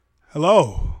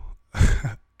Hello.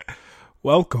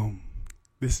 Welcome.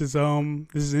 This is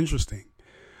interesting.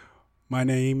 My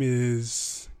name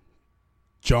is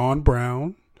John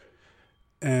Brown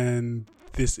and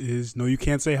this is No You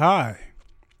Can't Say Hi,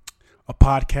 a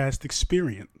podcast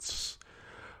experience.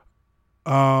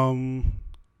 So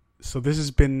this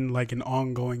has been like an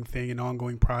ongoing thing, an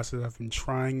ongoing process. I've been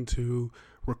trying to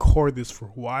record this for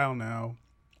a while now.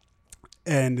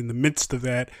 And in the midst of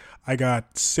that, I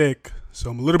got sick,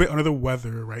 so I'm a little bit under the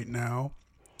weather right now.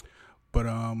 But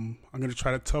I'm gonna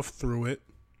try to tough through it.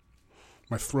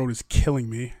 My throat is killing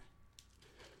me.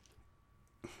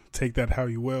 Take that how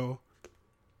you will.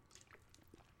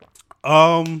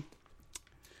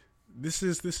 This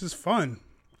is fun.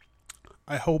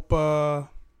 I hope to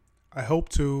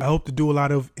do a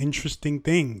lot of interesting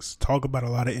things. Talk about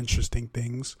a lot of interesting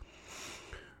things.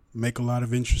 Make a lot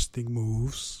of interesting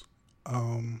moves.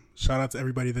 Shout out to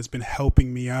everybody that's been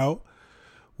helping me out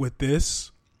with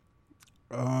this.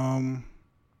 I'm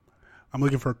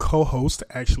looking for a co-host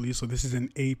actually, so this is an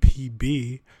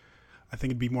APB. I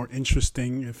think it'd be more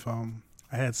interesting if I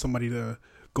had somebody to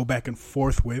go back and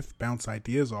forth with, bounce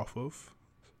ideas off of.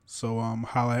 So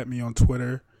holla at me on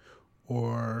Twitter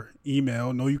or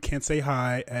email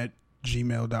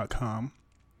noyoucan'tsayhi@gmail.com.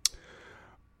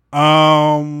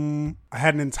 I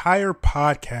had an entire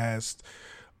podcast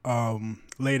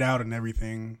laid out and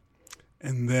everything,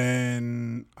 and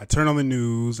then I turned on the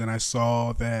news and I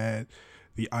saw that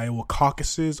the Iowa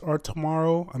caucuses are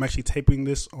tomorrow. I'm actually taping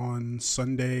this on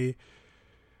Sunday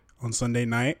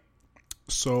night,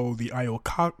 so the Iowa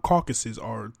caucuses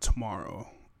are tomorrow.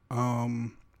 So I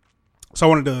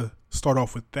wanted to start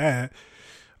off with that.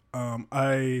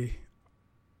 I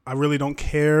really don't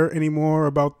care anymore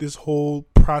about this whole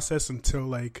process until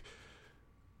like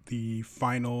the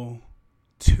final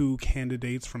two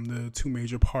candidates from the two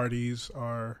major parties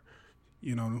are,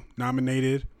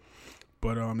 nominated.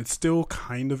 But it's still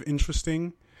kind of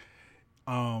interesting.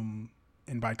 And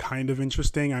by kind of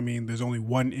interesting, I mean there's only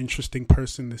one interesting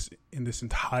person in this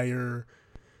entire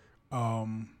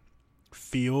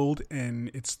field,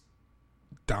 and it's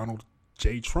Donald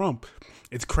J. Trump.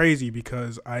 It's crazy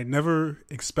because I never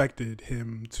expected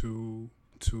him to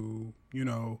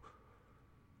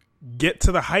get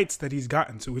to the heights that he's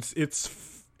gotten to.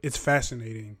 It's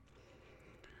fascinating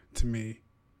to me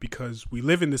because we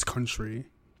live in this country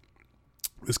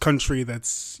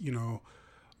that's,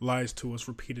 lies to us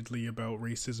repeatedly about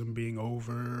racism being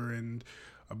over and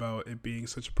about it being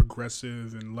such a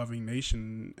progressive and loving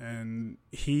nation. And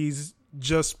he's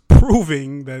just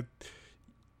proving that,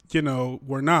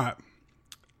 we're not,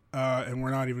 and we're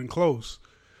not even close.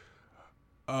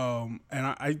 And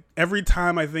I every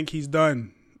time I think he's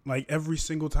done, like every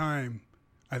single time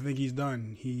I think he's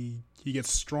done, he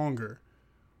gets stronger.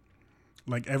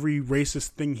 Like every racist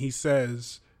thing he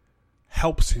says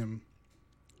helps him.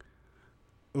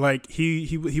 Like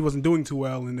he wasn't doing too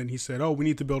well, and then he said, "Oh, we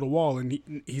need to build a wall," and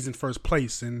he's in first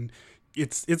place, and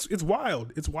it's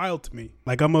wild. It's wild to me.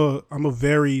 Like I'm a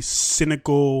very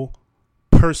cynical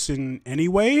person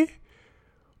anyway,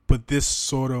 but this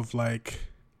sort of like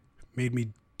made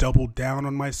me double down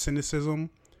on my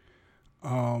cynicism.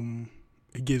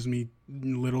 It gives me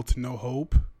little to no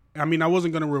hope. I mean, I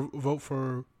wasn't going to vote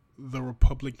for the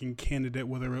Republican candidate,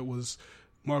 whether it was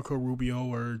Marco Rubio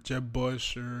or Jeb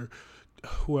Bush or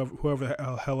whoever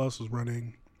the hell else was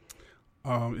running.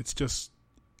 It's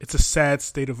a sad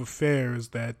state of affairs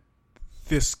that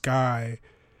this guy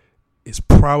is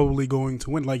probably going to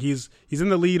win. Like he's in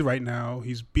the lead right now.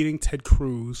 He's beating Ted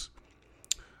Cruz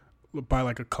by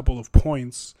like a couple of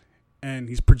points, and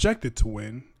he's projected to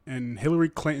win. And Hillary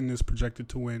Clinton is projected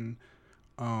to win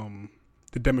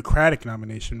the Democratic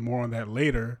nomination. More on that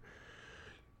later.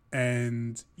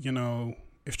 And,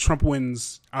 if Trump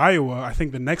wins Iowa, I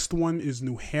think the next one is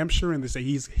New Hampshire, and they say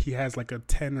he has like a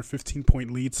 10 or 15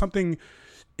 point lead, something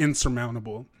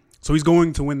insurmountable. So he's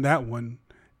going to win that one.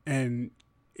 And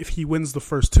if he wins the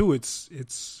first two,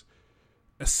 it's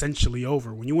essentially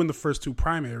over. When you win the first two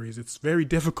primaries, it's very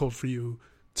difficult for you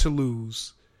to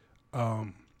lose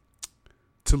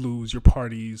your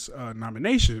party's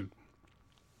nomination.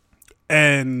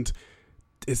 And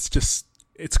it's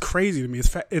crazy to me.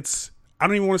 It's I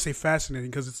don't even want to say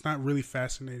fascinating because it's not really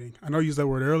fascinating. I know I used that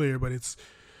word earlier, but it's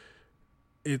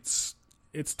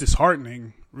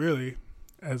disheartening, really,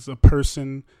 as a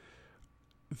person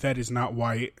that is not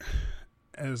white.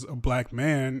 As a black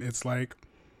man, it's like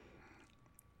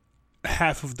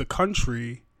half of the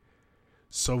country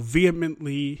so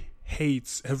vehemently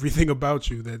hates everything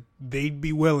about you that they'd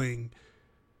be willing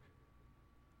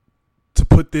to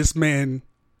put this man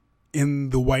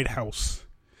in the White House.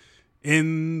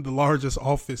 in the largest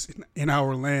office in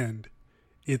our land.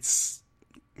 It's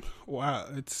wow.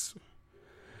 It's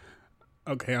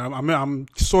okay. I'm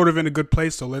sort of in a good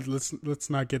place, so let's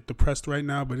not get depressed right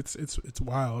now. But it's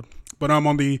wild. But I'm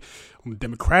on the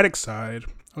Democratic side.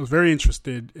 I was very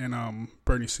interested in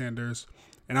Bernie Sanders,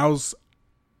 and I was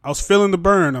feeling the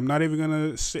burn. I'm not even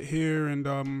gonna sit here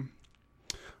and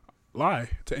lie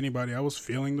to anybody. I was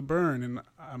feeling the burn,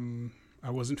 and I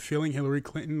wasn't feeling Hillary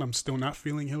Clinton. I'm still not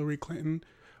feeling Hillary Clinton.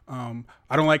 I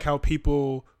don't like how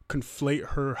people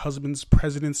conflate her husband's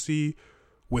presidency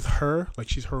with her. Like,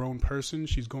 she's her own person.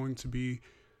 She's going to be,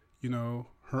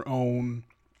 her own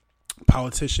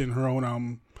politician, her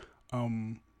own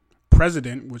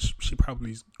president, which she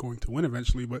probably is going to win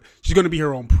eventually, but she's going to be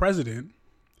her own president.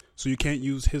 So you can't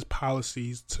use his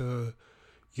policies to,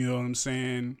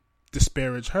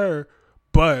 disparage her.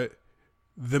 But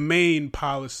the main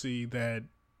policy that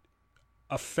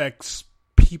affects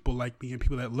people like me and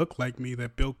people that look like me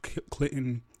that Bill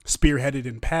Clinton spearheaded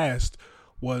and passed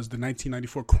was the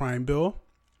 1994 crime bill.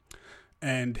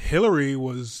 And Hillary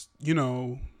was,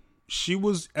 she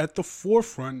was at the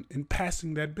forefront in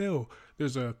passing that bill.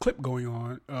 There's a clip going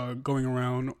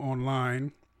around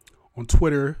online on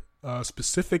Twitter,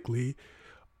 specifically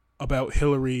about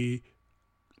Hillary,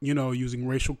 using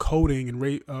racial coding and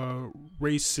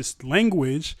racist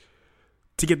language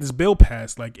to get this bill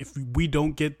passed. Like, if we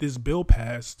don't get this bill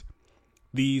passed,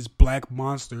 these black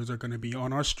monsters are going to be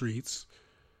on our streets,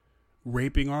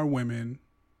 raping our women,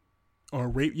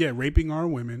 raping our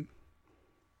women,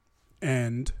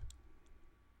 and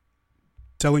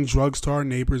selling drugs to our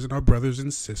neighbors and our brothers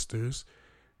and sisters.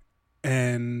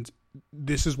 And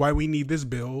this is why we need this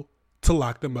bill to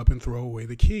lock them up and throw away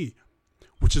the key,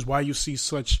 which is why you see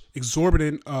such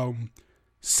exorbitant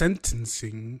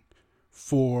sentencing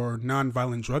for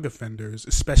nonviolent drug offenders,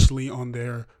 especially on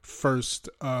their first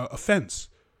offense.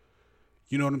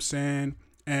 You know what I'm saying?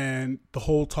 And the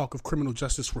whole talk of criminal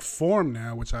justice reform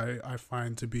now, which I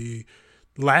find to be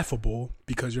laughable,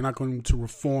 because you're not going to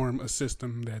reform a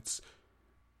system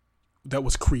that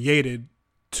was created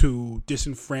to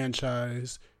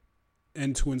disenfranchise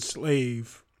and to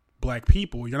enslave black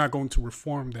people. You're not going to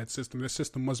reform that system. That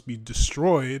system must be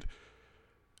destroyed.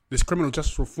 This criminal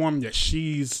justice reform that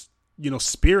she's,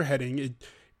 spearheading,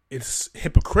 it's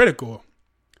hypocritical.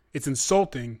 It's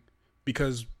insulting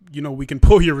because, we can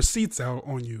pull your receipts out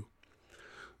on you.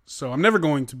 So I'm never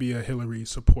going to be a Hillary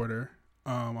supporter.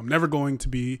 I'm never going to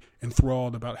be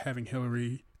enthralled about having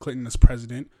Hillary Clinton as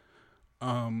president.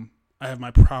 I have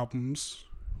my problems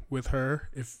with her.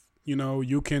 If,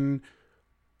 you can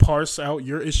parse out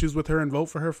your issues with her and vote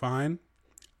for her, fine.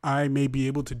 I may be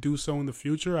able to do so in the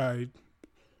future.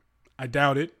 I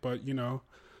doubt it, but,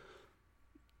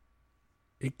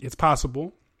 it's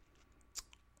possible.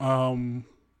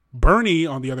 Bernie,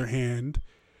 on the other hand,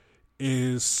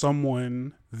 is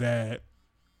someone that,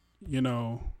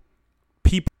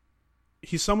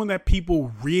 he's someone that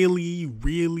people really,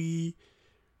 really,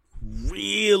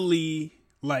 really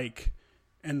like.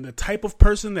 And the type of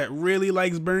person that really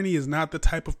likes Bernie is not the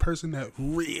type of person that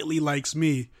really likes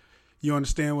me. You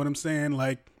understand what I'm saying?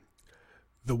 Like,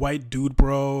 the white dude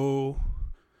bro,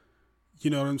 you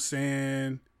know what I'm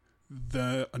saying?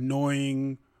 The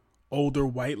annoying older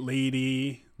white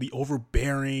lady, the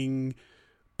overbearing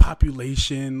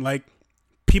population, like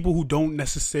people who don't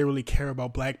necessarily care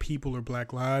about black people or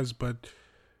black lives, but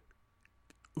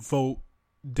vote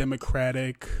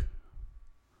Democratic,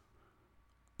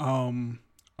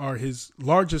 are his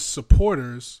largest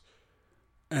supporters,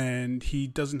 and he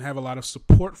doesn't have a lot of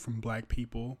support from black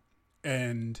people.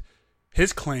 And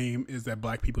his claim is that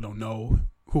black people don't know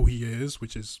who he is,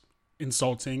 which is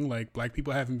insulting. Like, black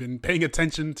people haven't been paying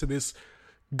attention to this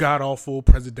god-awful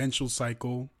presidential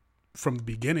cycle from the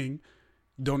beginning.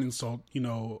 Don't insult,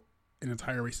 an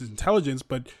entire race's intelligence,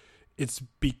 but it's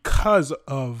because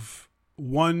of,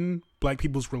 one, black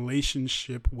people's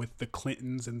relationship with the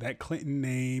Clintons and that Clinton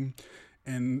name,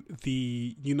 and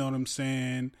the,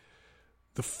 the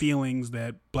feelings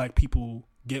that black people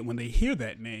get when they hear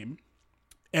that name.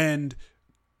 And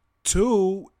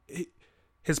two,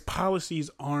 his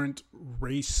policies aren't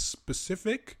race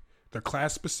specific, they're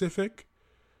class specific,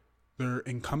 they're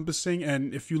encompassing.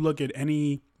 And if you look at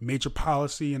any major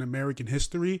policy in American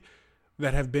history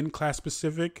that have been class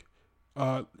specific,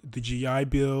 the GI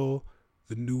Bill,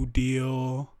 the New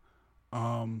Deal,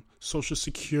 Social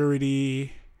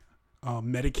Security,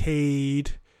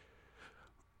 Medicaid,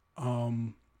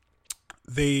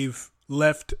 they've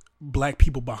left black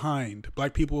people behind.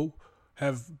 Black people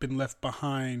have been left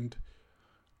behind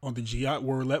on the GI.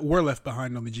 Were left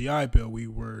behind on the GI Bill. We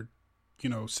were,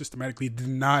 systematically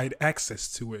denied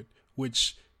access to it.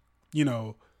 which, you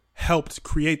know, helped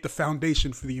create the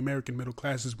foundation for the American middle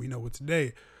class as we know it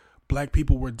today. Black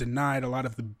people were denied a lot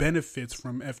of the benefits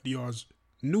from FDR's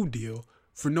New Deal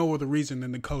for no other reason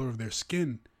than the color of their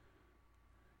skin.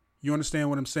 You understand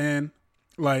what I'm saying?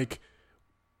 Like,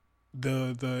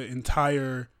 the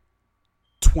entire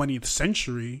 20th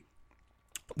century,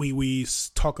 we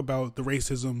talk about the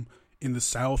racism in the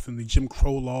South and the Jim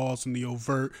Crow laws and the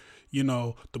overt, you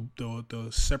know, the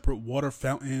separate water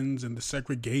fountains and the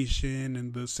segregation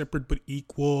and the separate but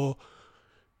equal.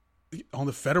 On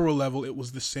the federal level, it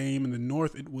was the same. In the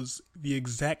North, it was the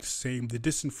exact same. The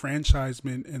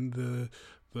disenfranchisement and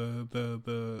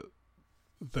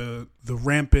the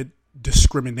rampant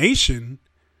discrimination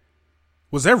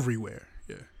was everywhere.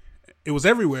 Yeah, it was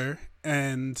everywhere,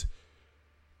 and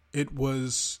it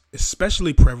was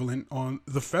especially prevalent on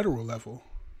the federal level.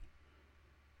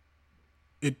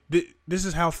 This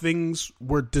is how things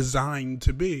were designed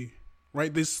to be,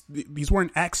 right? These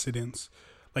weren't accidents.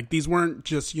 Like, these weren't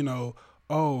just, you know,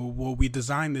 oh, well, we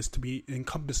designed this to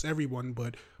encompass everyone,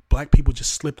 but black people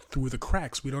just slipped through the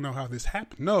cracks. We don't know how this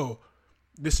happened. No,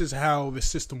 this is how the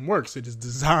system works. It is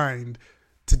designed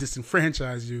to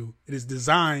disenfranchise you. It is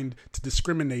designed to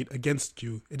discriminate against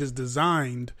you. It is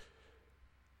designed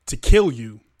to kill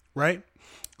you, right?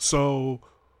 So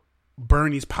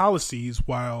Bernie's policies,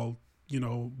 while, you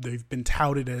know, they've been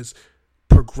touted as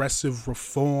progressive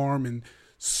reform and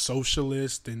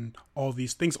socialist and all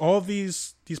these things, all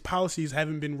these policies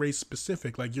haven't been race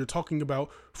specific. Like, you're talking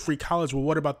about free college. Well,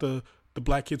 what about the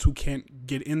black kids who can't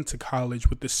get into college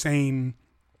with the same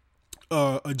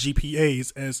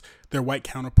GPAs as their white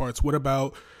counterparts? What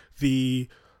about the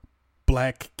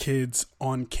black kids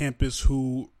on campus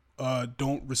who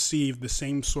don't receive the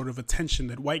same sort of attention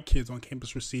that white kids on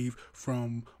campus receive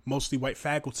from mostly white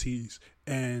faculties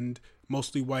and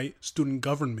mostly white student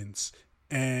governments?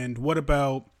 And what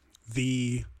about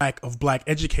the lack of black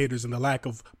educators and the lack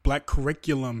of black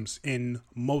curriculums in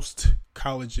most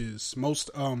colleges, most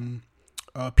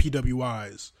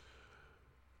PWIs?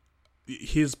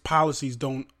 His policies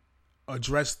don't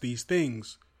address these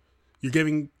things. You're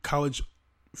giving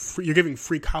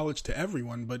free college to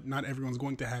everyone, but not everyone's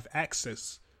going to have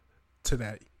access to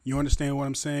that. You understand what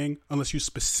I'm saying? Unless you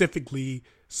specifically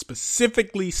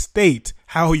state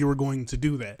how you were going to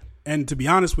do that. And to be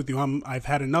honest with you, I've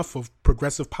had enough of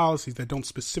progressive policies that don't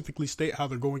specifically state how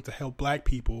they're going to help black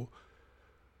people.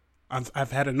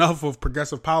 I've had enough of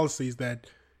progressive policies that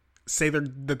say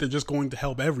that they're just going to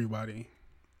help everybody.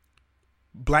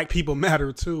 Black people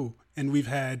matter too, and we've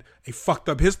had a fucked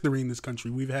up history in this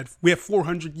country. We have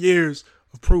 400 years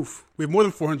of proof. We have more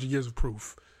than 400 years of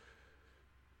proof.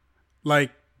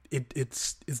 Like,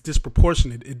 it's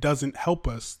disproportionate. It doesn't help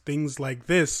us. Things like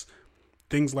this,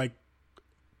 things like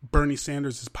Bernie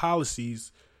Sanders'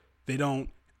 policies, they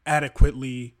don't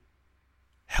adequately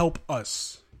help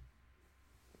us.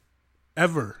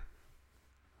 Ever.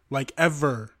 Like,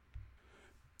 ever.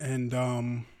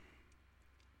 And,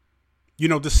 you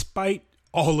know, despite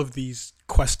all of these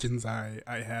questions I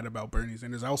had about Bernie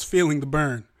Sanders, I was feeling the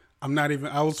burn. I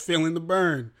was feeling the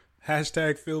burn.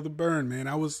 Hashtag feel the burn, man.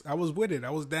 I was with it. I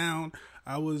was down.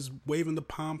 I was waving the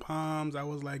pom-poms. I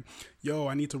was like, yo,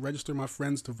 I need to register my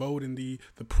friends to vote in the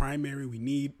primary. We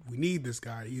need this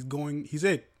guy. He's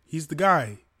it. He's the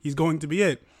guy. He's going to be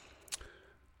it.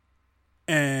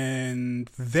 And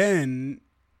then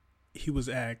he was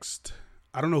asked,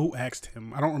 I don't know who asked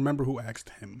him. I don't remember who asked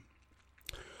him.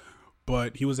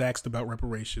 But he was asked about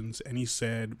reparations, and he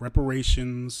said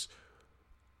reparations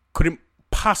couldn't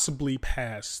possibly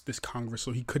pass this Congress,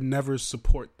 so he could never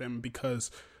support them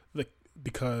because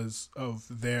of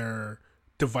their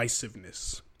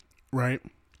divisiveness, right?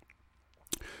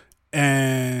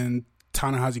 And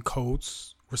Ta-Nehisi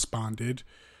Coates responded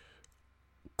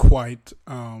quite,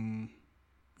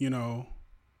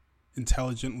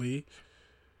 intelligently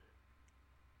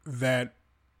that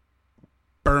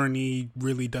Bernie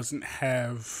really doesn't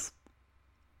have,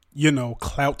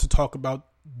 clout to talk about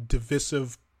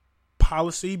divisive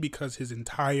policy because his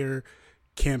entire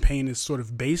campaign is sort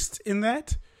of based in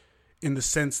that, in the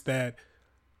sense that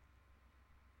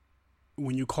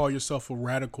when you call yourself a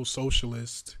radical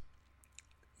socialist,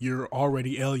 you're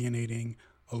already alienating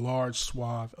a large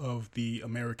swath of the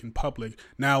American public.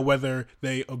 Now, whether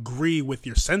they agree with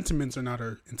your sentiments or not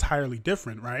are entirely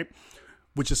different, right?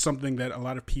 Which is something that a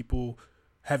lot of people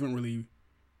haven't really,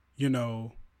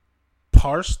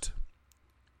 parsed,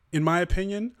 in my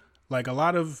opinion. Like, a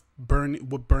lot of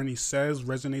what Bernie says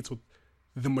resonates with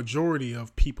the majority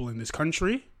of people in this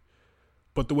country,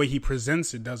 but the way he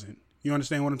presents it doesn't. You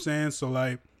understand what I'm saying? So,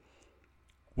 like,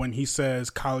 When he says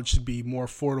college should be more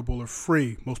affordable or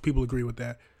free, most people agree with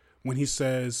that. When he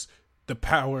says the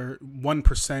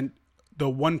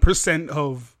 1%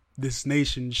 of this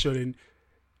nation shouldn't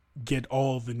get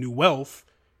all the new wealth,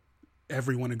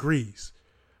 everyone agrees.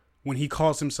 When he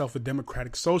calls himself a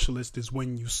democratic socialist is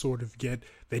when you sort of get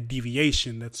that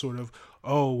deviation, that sort of,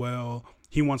 oh, well,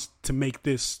 he wants to make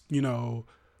this,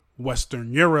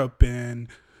 Western Europe and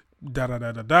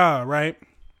da-da-da-da-da, right?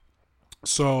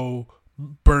 So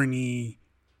Bernie's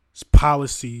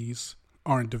policies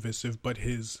aren't divisive, but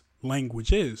his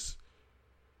language is.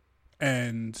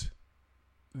 And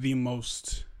the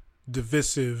most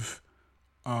divisive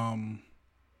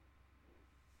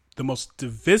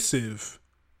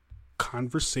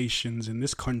conversations in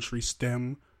this country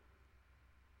stem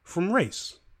from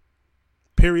race.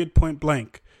 Period, point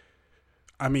blank.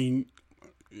 I mean,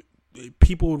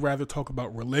 people would rather talk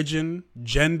about religion,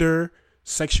 gender,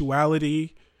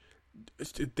 sexuality,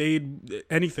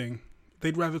 anything.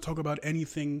 They'd rather talk about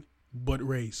anything but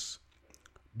race,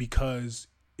 because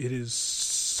it is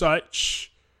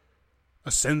such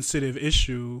a sensitive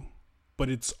issue, but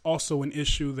it's also an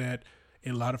issue that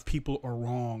a lot of people are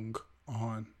wrong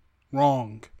on.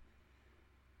 Wrong.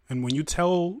 And when you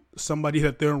tell somebody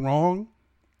that they're wrong,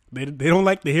 they don't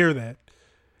like to hear that.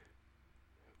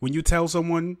 When you tell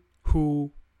someone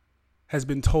who has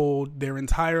been told their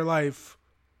entire life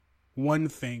one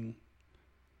thing,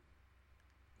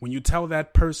 when you tell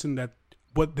that person that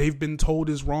what they've been told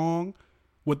is wrong,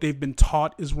 what they've been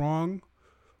taught is wrong,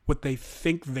 what they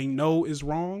think they know is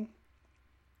wrong,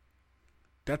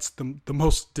 that's the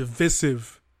most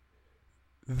divisive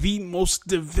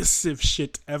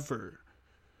shit ever.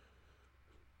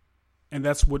 And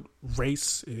that's what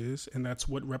race is, and that's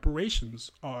what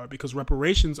reparations are, because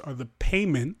reparations are the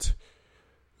payment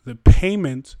for the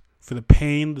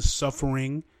pain, the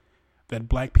suffering that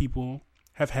black people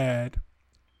have had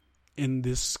in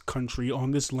this country,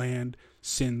 on this land,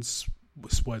 since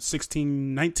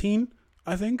 1619,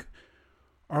 I think,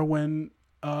 or when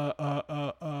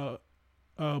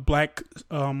black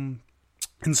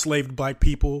enslaved black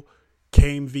people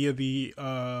came via the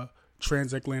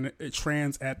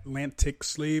transatlantic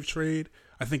slave trade.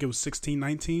 I think it was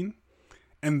 1619.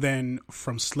 And then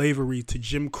from slavery to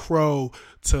Jim Crow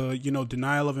to,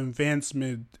 denial of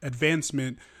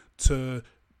advancement to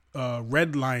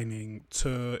redlining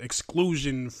to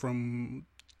exclusion from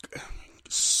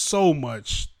so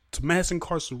much to mass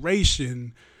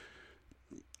incarceration,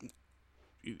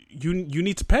 you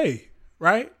need to pay,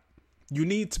 right? You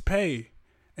need to pay.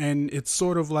 And it's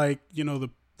sort of like,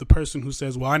 the person who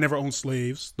says, well, I never owned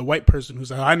slaves. The white person who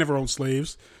says, I never owned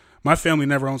slaves. My family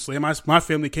never owned slaves. My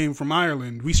family came from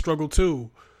Ireland. We struggled too.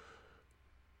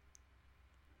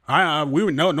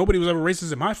 Nobody was ever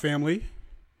racist in my family.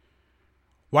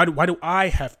 Why do I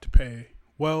have to pay?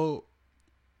 Well,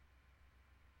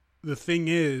 the thing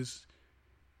is,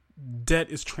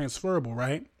 debt is transferable,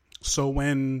 right? So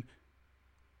when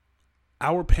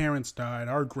our parents died,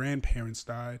 our grandparents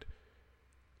died,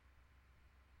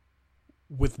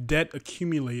 with debt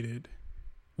accumulated,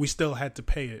 we still had to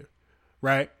pay it,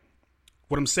 right?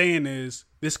 What I'm saying is,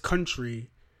 this country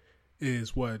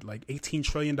is like $18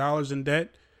 trillion in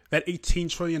debt. That $18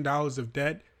 trillion of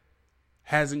debt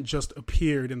hasn't just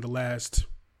appeared in the last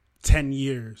 10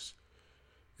 years.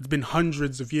 It's been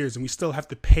hundreds of years, and we still have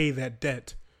to pay that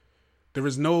debt. There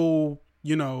is no,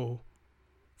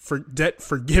 for debt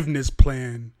forgiveness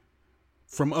plan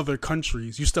from other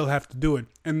countries. You still have to do it.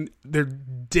 And there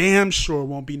damn sure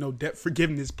won't be no debt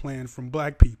forgiveness plan from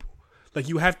black people. Like,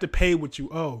 you have to pay what you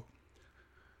owe.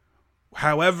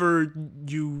 However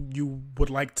you would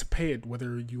like to pay it,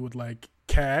 whether you would like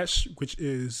cash, which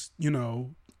is,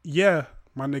 yeah,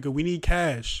 my nigga, we need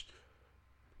cash.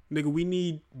 Nigga, we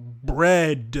need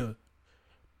bread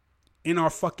in our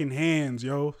fucking hands,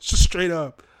 yo. Just straight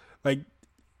up. Like,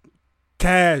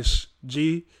 cash,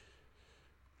 G.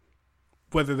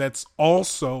 Whether that's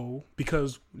also,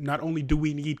 because not only do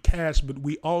we need cash, but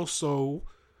we also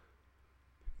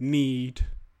need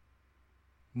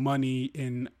money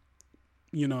in,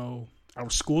 our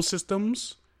school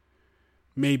systems.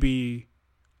 Maybe,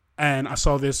 and I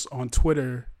saw this on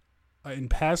Twitter in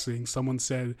passing, someone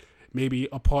said maybe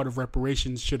a part of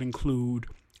reparations should include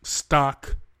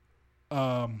stock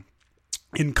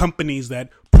in companies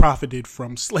that profited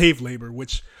from slave labor,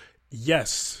 which,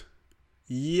 yes.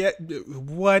 Yeah,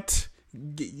 what?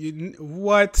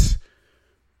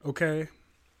 Okay.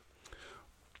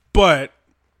 But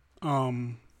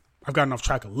I've gotten off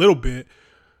track a little bit.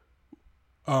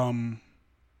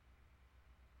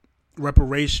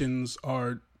 Reparations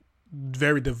are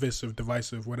very divisive,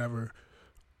 whatever.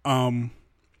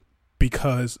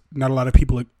 because not a lot of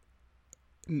people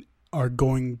are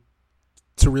going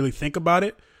to really think about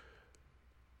it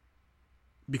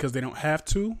because they don't have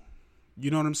to. You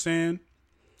know what I'm saying?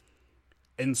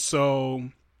 And so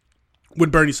when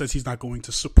Bernie says he's not going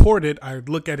to support it, I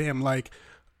look at him like,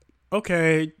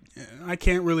 okay, I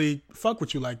can't really fuck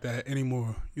with you like that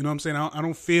anymore. You know what I'm saying? I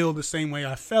don't feel the same way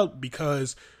I felt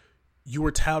because you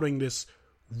were touting this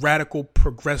radical,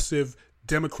 progressive,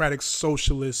 democratic,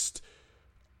 socialist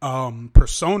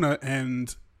persona,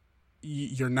 and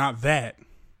you're not that.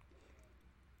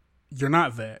 You're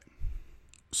not that.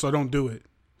 So don't do it.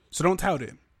 So don't tout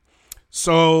it.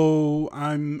 So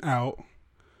I'm out.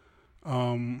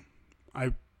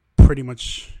 I pretty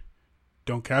much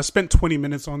don't care. I spent 20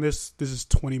 minutes on this. This is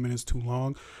 20 minutes too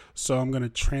long. So I'm going to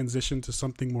transition to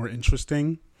something more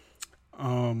interesting.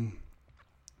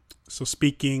 So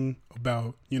speaking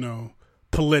about,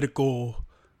 political,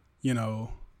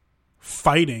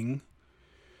 fighting,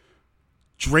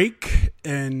 Drake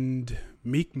and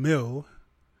Meek Mill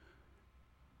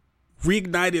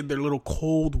reignited their little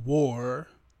Cold War,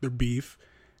 their beef,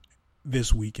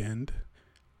 this weekend.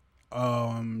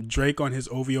 Drake on his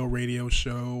OVO radio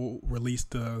show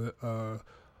released a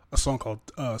song called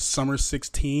Summer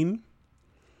 16,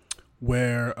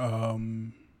 where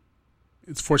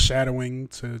it's foreshadowing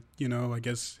to, I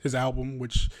guess his album,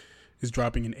 which is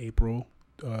dropping in April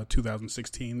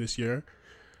 2016 this year.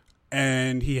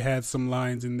 And he had some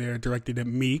lines in there directed at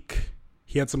Meek.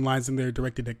 He had some lines in there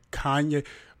directed at Kanye.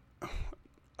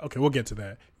 Okay, we'll get to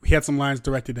that. He had some lines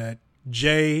directed at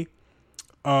Jay.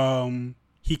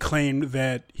 He claimed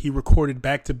that he recorded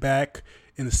back-to-back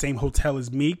in the same hotel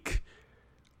as Meek,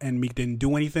 and Meek didn't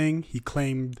do anything. He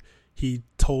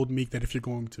told Meek that if you're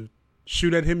going to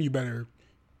shoot at him, you better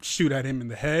shoot at him in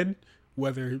the head.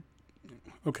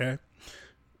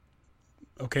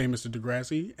 Okay, Mr.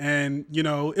 Degrassi. And,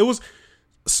 it was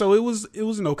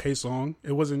an okay song.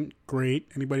 It wasn't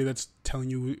great. Anybody that's telling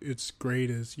you it's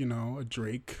great is, a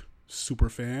Drake super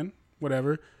fan,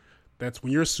 whatever. That's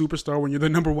when you're a superstar, when you're the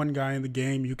number one guy in the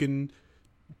game,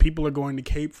 people are going to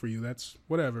cape for you. That's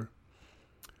whatever.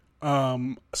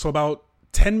 So about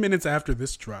 10 minutes after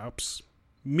this drops,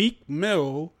 Meek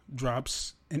Mill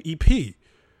drops an EP.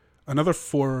 Another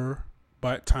 4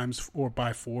 times 4,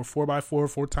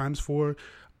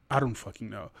 I don't fucking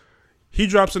know. He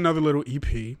drops another little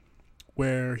EP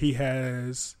where he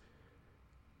has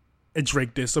a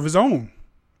Drake diss of his own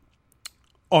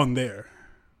on there,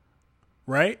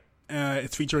 right?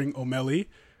 It's featuring O'Malley.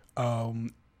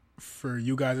 For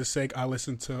you guys' sake, I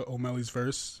listened to O'Malley's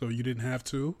verse, so you didn't have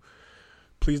to.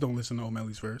 Please don't listen to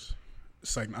O'Malley's verse.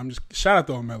 It's like, shout out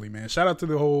to O'Malley, man. Shout out to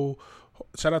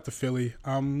Philly.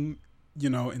 I'm,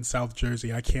 in South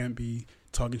Jersey. I can't be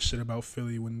talking shit about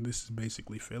Philly when this is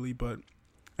basically Philly. But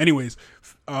anyways,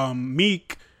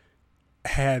 Meek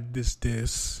had this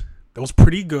diss that was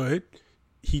pretty good.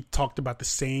 He talked about the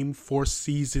same Four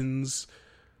Seasons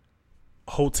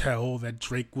hotel that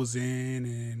Drake was in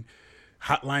and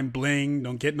Hotline Bling,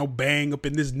 don't get no bang up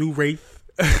in this new Wraith.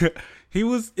 It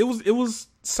was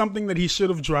something that he should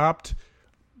have dropped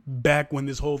back when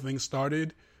this whole thing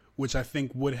started, which I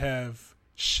think would have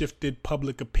shifted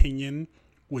public opinion,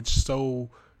 which so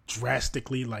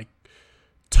drastically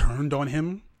turned on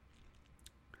him.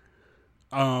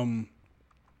 The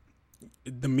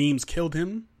memes killed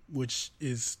him, which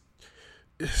is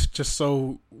just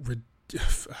so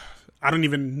I can't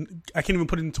even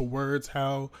put it into words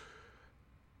how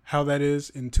that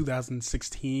is in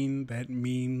 2016, that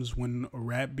memes win a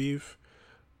rap beef.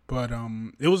 But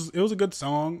it was a good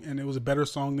song, and it was a better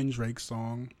song than Drake's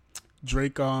song.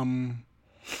 Drake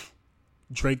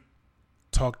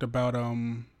talked about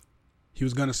he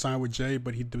was gonna sign with Jay,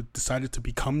 but he decided to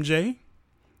become Jay.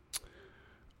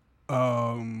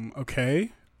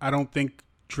 Okay. I don't think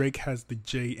Drake has the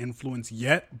Jay influence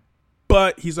yet,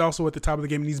 but he's also at the top of the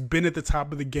game, and he's been at the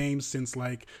top of the game since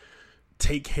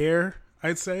Take Care,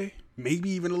 I'd say, maybe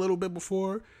even a little bit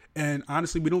before. And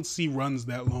honestly, we don't see runs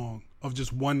that long of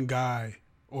just one guy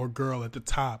or girl at the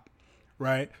top,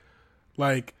 right?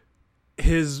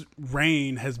 His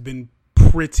reign has been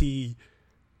pretty,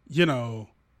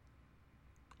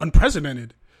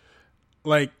 unprecedented.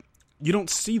 You don't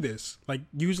see this.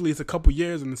 Usually it's a couple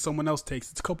years and then someone else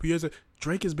takes. It's a couple years.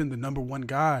 Drake has been the number one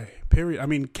guy, period. I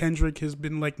mean, Kendrick has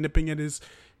been nipping at his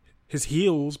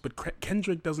heels, but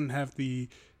Kendrick doesn't have the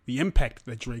impact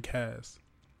that Drake has.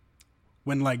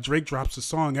 When Drake drops a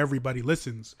song, everybody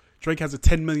listens. Drake has a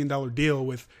 $10 million deal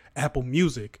with Apple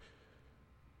Music.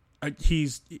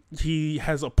 He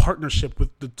has a partnership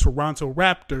with the Toronto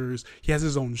Raptors. He has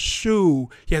his own shoe.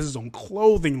 He has his own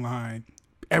clothing line.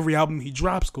 Every album he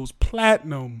drops goes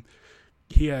platinum.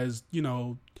 he has,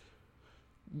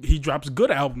 he drops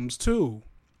good albums too.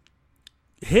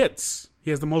 Hits. He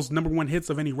has the most number one hits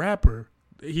of any rapper.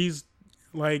 He's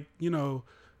like, the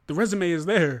resume is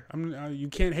there. You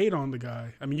can't hate on the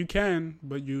guy. I mean, you can,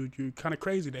 but you're kind of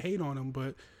crazy to hate on him.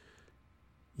 But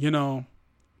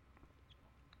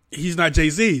he's not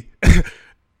Jay-Z.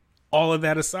 All of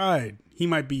that aside, he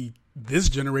might be this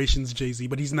generation's Jay-Z,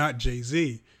 but he's not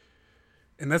Jay-Z,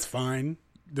 and that's fine.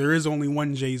 There is only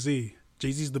one Jay-Z.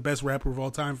 Jay-Z's the best rapper of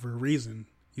all time for a reason.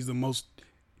 He's the most,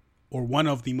 or one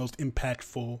of the most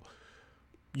impactful,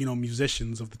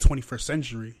 musicians of the 21st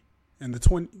century and of the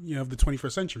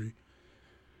 21st century.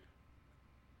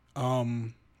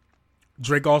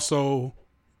 Drake also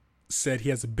said he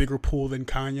has a bigger pool than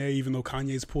Kanye, even though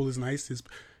Kanye's pool is nice.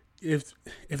 If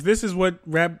this is what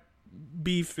rap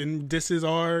beef and disses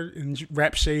are and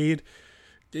rap shade,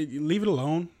 leave it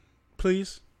alone,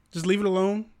 please. Just leave it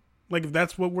alone. Like, if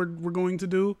that's what we're going to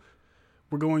do,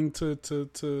 we're going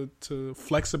to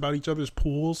flex about each other's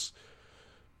pools.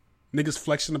 Niggas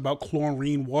flexing about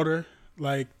chlorine water.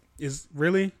 Like, is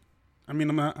really? I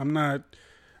mean, I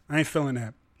ain't feeling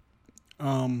that.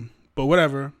 But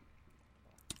whatever.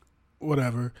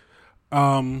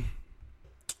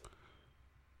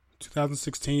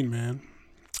 2016, man.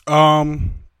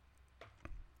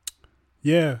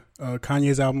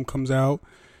 Kanye's album comes out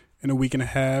in a week and a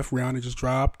half. Rihanna just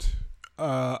dropped.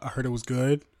 I heard it was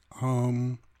good.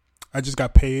 I just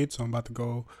got paid, so I'm about to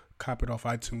go cop it off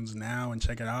iTunes now and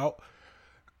check it out.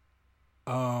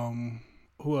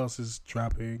 Who else is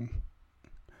dropping?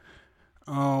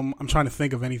 I'm trying to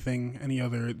think of any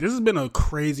other. This has been a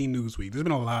crazy news week. There's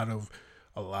been a lot of.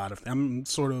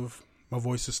 My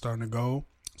voice is starting to go,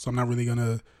 so I'm not really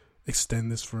gonna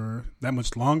extend this for that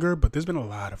much longer. But there's been a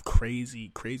lot of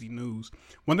crazy news.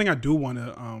 One thing I do want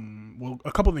to,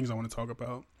 a couple things I want to talk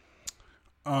about.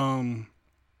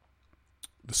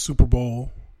 The Super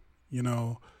Bowl, the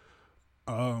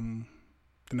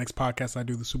next podcast I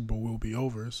do, the Super Bowl will be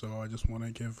over. So I just want to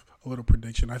give a little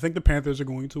prediction. I think the Panthers are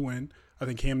going to win. I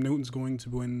think Cam Newton's going to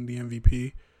win the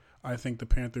MVP. I think the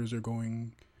Panthers are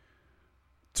going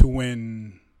to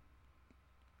win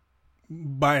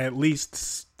by at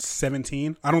least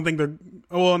 17. I don't think they're,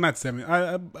 not 7.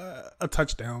 A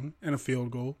touchdown and a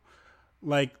field goal.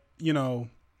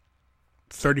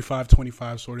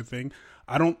 35-25 sort of thing.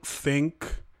 I don't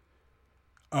think,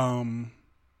 Peyton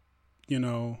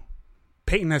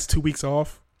has 2 weeks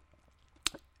off.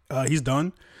 He's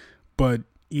done. But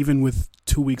even with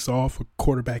 2 weeks off, a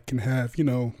quarterback can have,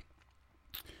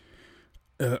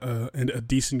 a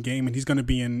decent game. And he's going to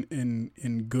be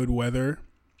in good weather,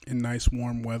 in nice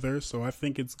warm weather. So I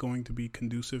think it's going to be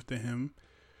conducive to him.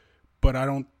 But I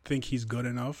don't think he's good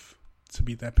enough to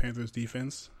beat that Panthers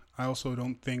defense. I also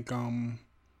don't think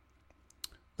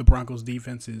the Broncos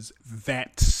defense is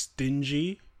that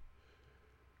stingy.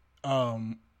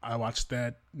 I watched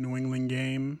that New England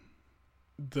game.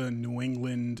 The New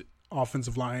England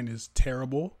offensive line is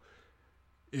terrible.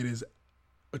 It is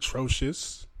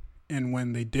atrocious. And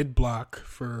when they did block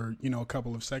for, a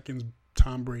couple of seconds,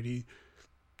 Tom Brady,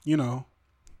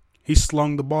 he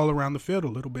slung the ball around the field a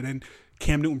little bit. And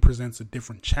Cam Newton presents a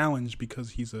different challenge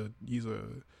because he's a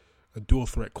dual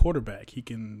threat quarterback. He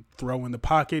can throw in the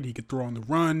pocket. He can throw on the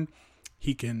run.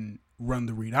 He can run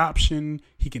the read option.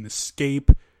 He can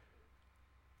escape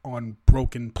on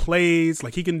broken plays.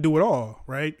 Like, he can do it all,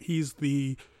 right? He's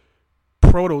the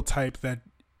prototype that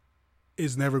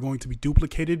is never going to be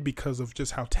duplicated because of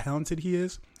just how talented he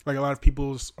is. Like, a lot of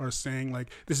people are saying,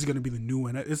 like, this is going to be the new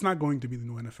NFL. It's not going to be the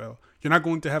new NFL. You're not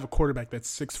going to have a quarterback that's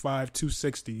 6'5",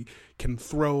 260, can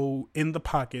throw in the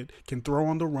pocket, can throw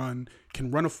on the run,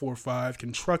 can run a 4.5,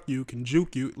 can truck you, can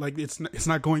juke you. Like, it's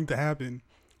not going to happen.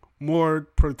 More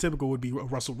prototypical would be a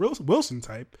Russell Wilson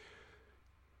type.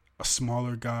 A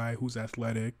smaller guy who's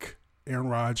athletic. Aaron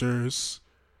Rodgers.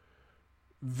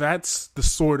 That's the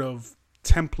sort of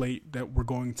template that we're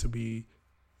going to be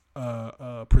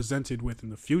presented with in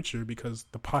the future, because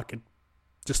the pocket,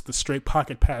 just the straight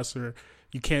pocket passer,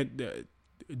 you can't,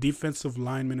 defensive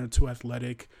linemen are too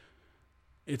athletic.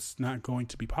 It's not going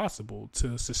to be possible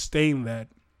to sustain that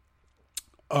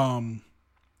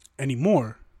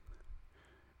anymore.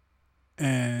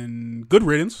 And good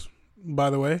riddance, by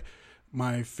the way.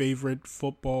 My favorite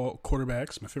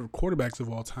quarterbacks of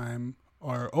all time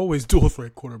are always dual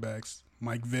threat quarterbacks.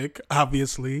 Mike Vick,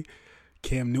 obviously.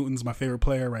 Cam Newton's my favorite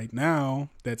player right now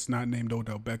that's not named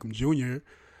Odell Beckham Jr.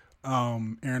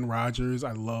 Aaron Rodgers,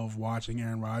 I love watching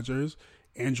Aaron Rodgers.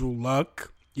 Andrew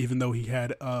Luck, even though he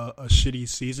had a shitty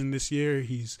season this year,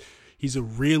 he's a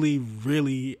really,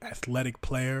 really athletic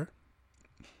player.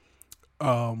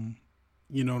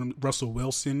 Russell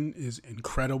Wilson is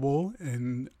incredible,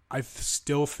 and I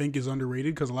still think is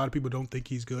underrated because a lot of people don't think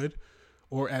he's good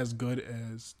or as good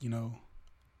as,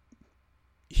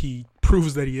 he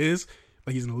proves that he is.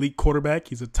 Like, he's an elite quarterback.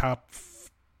 He's a top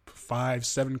 5,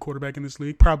 7 quarterback in this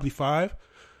league, probably 5,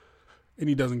 and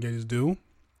he doesn't get his due.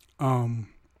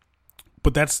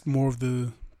 But that's more of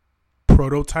the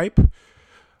prototype.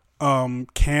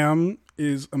 Cam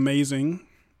is amazing.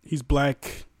 He's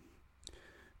black.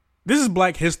 This is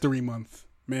Black History Month,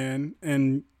 man,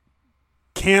 and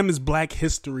Cam is Black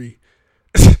history.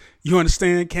 You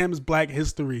understand? Cam is Black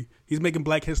history. He's making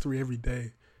Black history every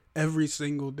day, every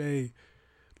single day.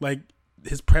 Like,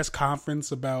 his press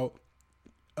conference about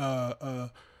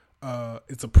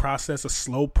it's a process, a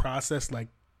slow process, like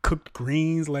cooked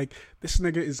greens. Like, this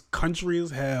nigga is country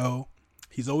as hell.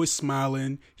 He's always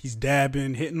smiling. He's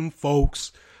dabbing, hitting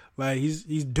folks. Like, he's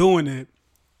doing it.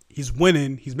 He's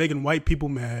winning. He's making white people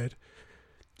mad.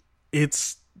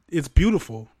 It's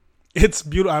beautiful. It's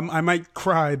beautiful. I might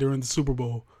cry during the Super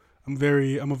Bowl. I'm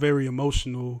a very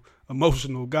emotional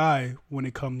guy when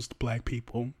it comes to black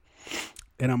people,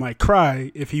 and I might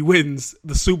cry if he wins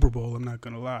the Super Bowl. I'm not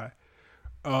gonna lie.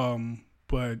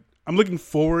 But I'm looking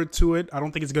forward to it. I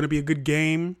don't think it's gonna be a good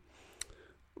game,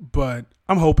 but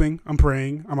I'm hoping. I'm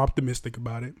praying. I'm optimistic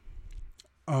about it.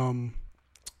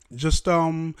 Just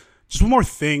one more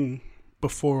thing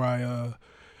before I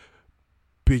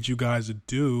bid you guys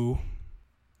adieu.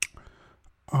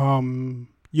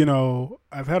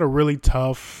 I've had a really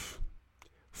tough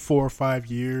 4 or 5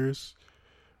 years.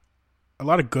 A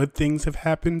lot of good things have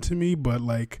happened to me, but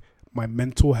like, my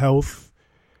mental health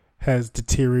has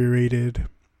deteriorated.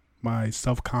 My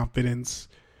self-confidence,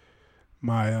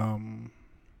 my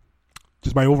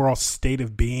just my overall state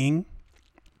of being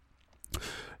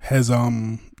has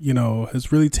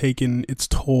really taken its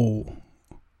toll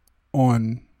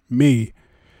on me.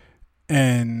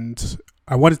 And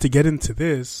I wanted to get into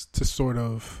this to sort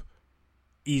of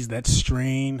ease that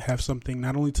strain, have something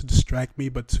not only to distract me,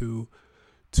 but to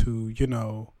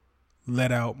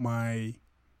let out my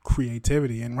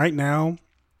creativity. And right now,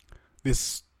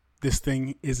 this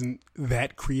thing isn't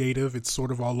that creative. It's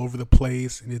sort of all over the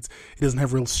place, and it doesn't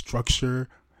have real structure.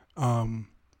 I'm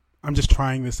just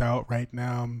trying this out right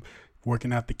now. I'm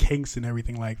working out the kinks and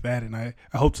everything like that, and I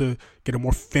hope to get a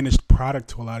more finished product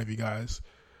to a lot of you guys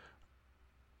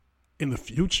in the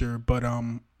future. But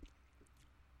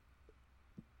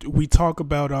we talk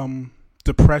about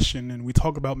depression, and we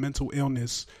talk about mental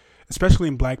illness, especially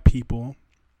in black people,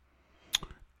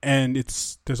 and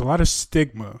there's a lot of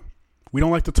stigma. We don't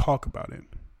like to talk about it.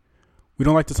 We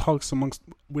don't like to talk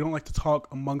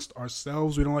amongst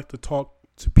ourselves. We don't like to talk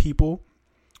to people.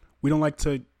 We don't like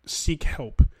to seek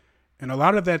help. And a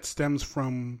lot of that stems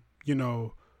from,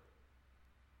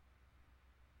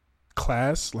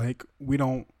 class. Like, we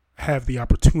don't have the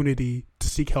opportunity to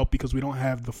seek help because we don't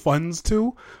have the funds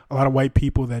to. A lot of white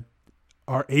people that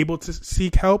are able to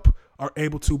seek help are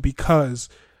able to because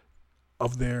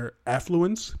of their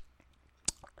affluence.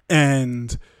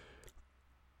 And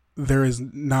there is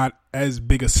not as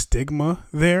big a stigma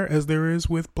there as there is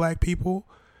with black people.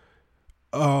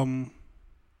 I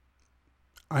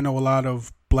know a lot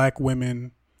of black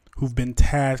women who've been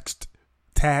tasked,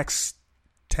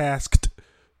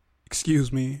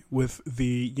 with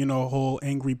the, whole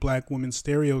angry black woman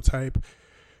stereotype,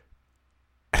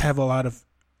 have a lot of,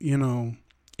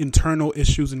 internal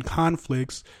issues and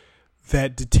conflicts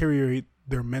that deteriorate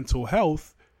their mental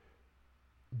health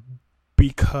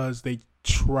because they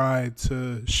try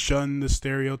to shun the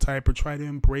stereotype or try to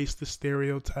embrace the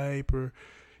stereotype, or,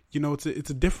 it's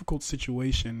a difficult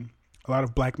situation. A lot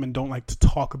of black men don't like to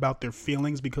talk about their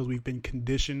feelings because we've been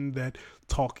conditioned that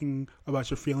talking about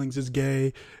your feelings is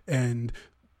gay, and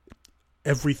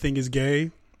everything is gay,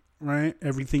 right?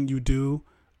 Everything you do,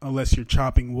 unless you're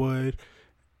chopping wood,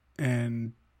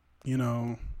 and,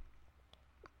 you're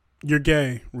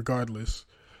gay regardless,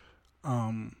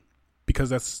 because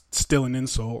that's still an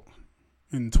insult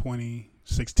in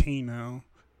 2016 now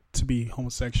to be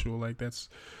homosexual. Like, that's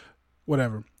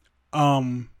whatever.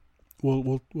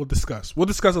 We'll discuss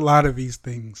a lot of these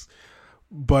things,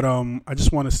 but I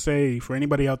just want to say, for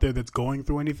anybody out there that's going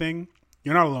through anything,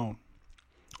 you're not alone.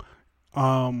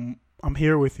 I'm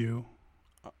here with you,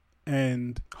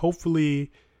 and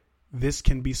hopefully this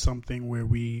can be something where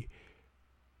we,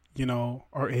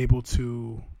 are able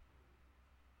to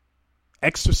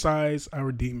exercise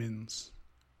our demons,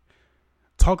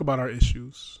 talk about our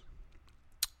issues,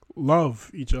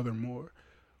 love each other more.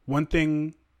 One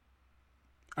thing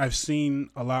I've seen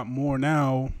a lot more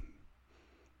now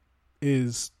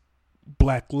is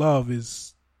black love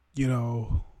is,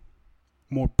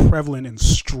 more prevalent and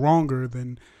stronger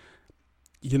than,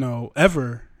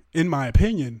 ever, in my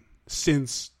opinion,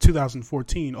 since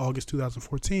 2014, August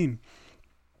 2014.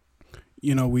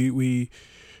 We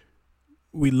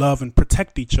love and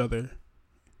protect each other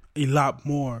a lot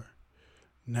more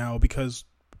now because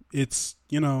it's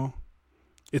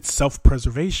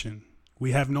self-preservation.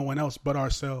 We have no one else but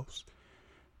ourselves.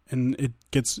 And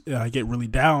I get really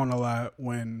down a lot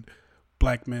when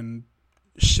black men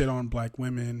shit on black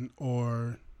women,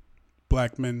 or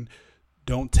black men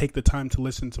don't take the time to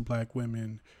listen to black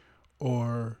women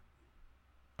or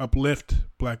uplift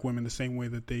black women the same way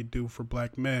that they do for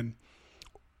black men.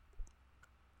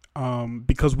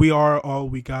 Because we are all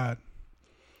we got.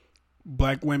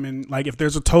 Black women, like if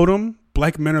there's a totem,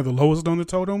 black men are the lowest on the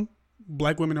totem.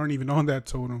 Black women aren't even on that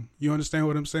totem. You understand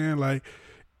what I'm saying? Like,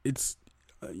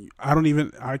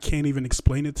 I can't even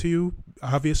explain it to you,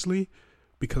 obviously,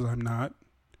 because I'm not.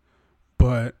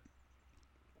 But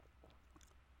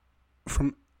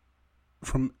from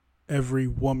every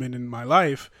woman in my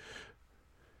life,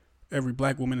 every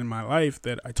black woman in my life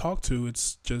that I talk to,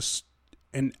 it's just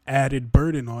an added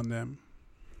burden on them.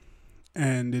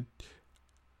 And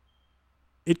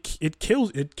it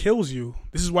kills you.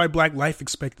 This is why black life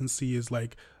expectancy is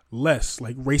like less.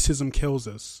 Like racism kills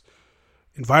us.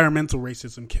 Environmental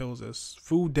racism kills us.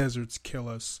 Food deserts kill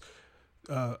us.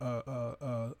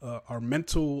 Our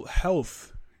mental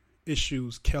health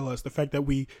issues kill us. The fact that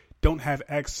we don't have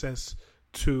access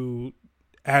to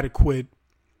adequate,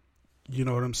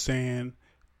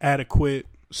 adequate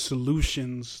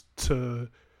solutions to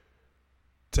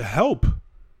help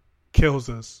kills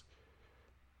us.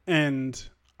 And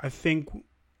I think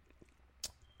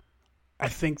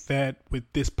that with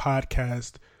this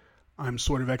podcast, I'm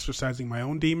sort of exercising my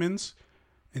own demons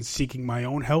and seeking my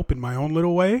own help in my own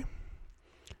little way.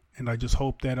 And I just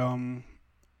hope that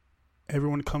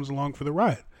everyone comes along for the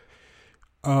ride.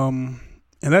 And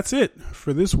that's it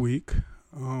for this week.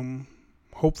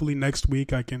 Hopefully next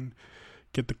week I can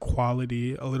get the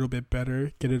quality a little bit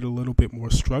better, get it a little bit more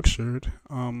structured.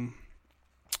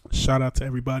 Shout out to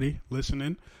everybody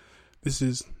listening. This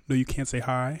is No You Can't Say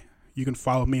Hi. You can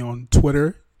follow me on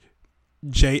Twitter,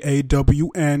 JAWNBROWN,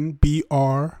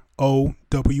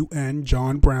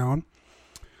 John Brown,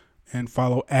 and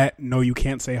follow at No You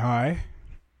Can't Say Hi.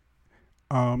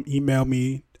 Email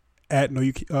me at no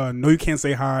you can't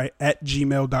say hi at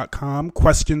gmail.com.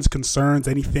 Questions, concerns,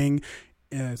 anything,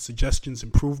 suggestions,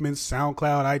 improvements,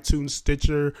 SoundCloud, iTunes,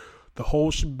 Stitcher, the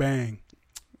whole shebang.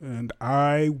 And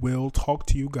I will talk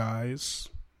to you guys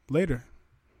later.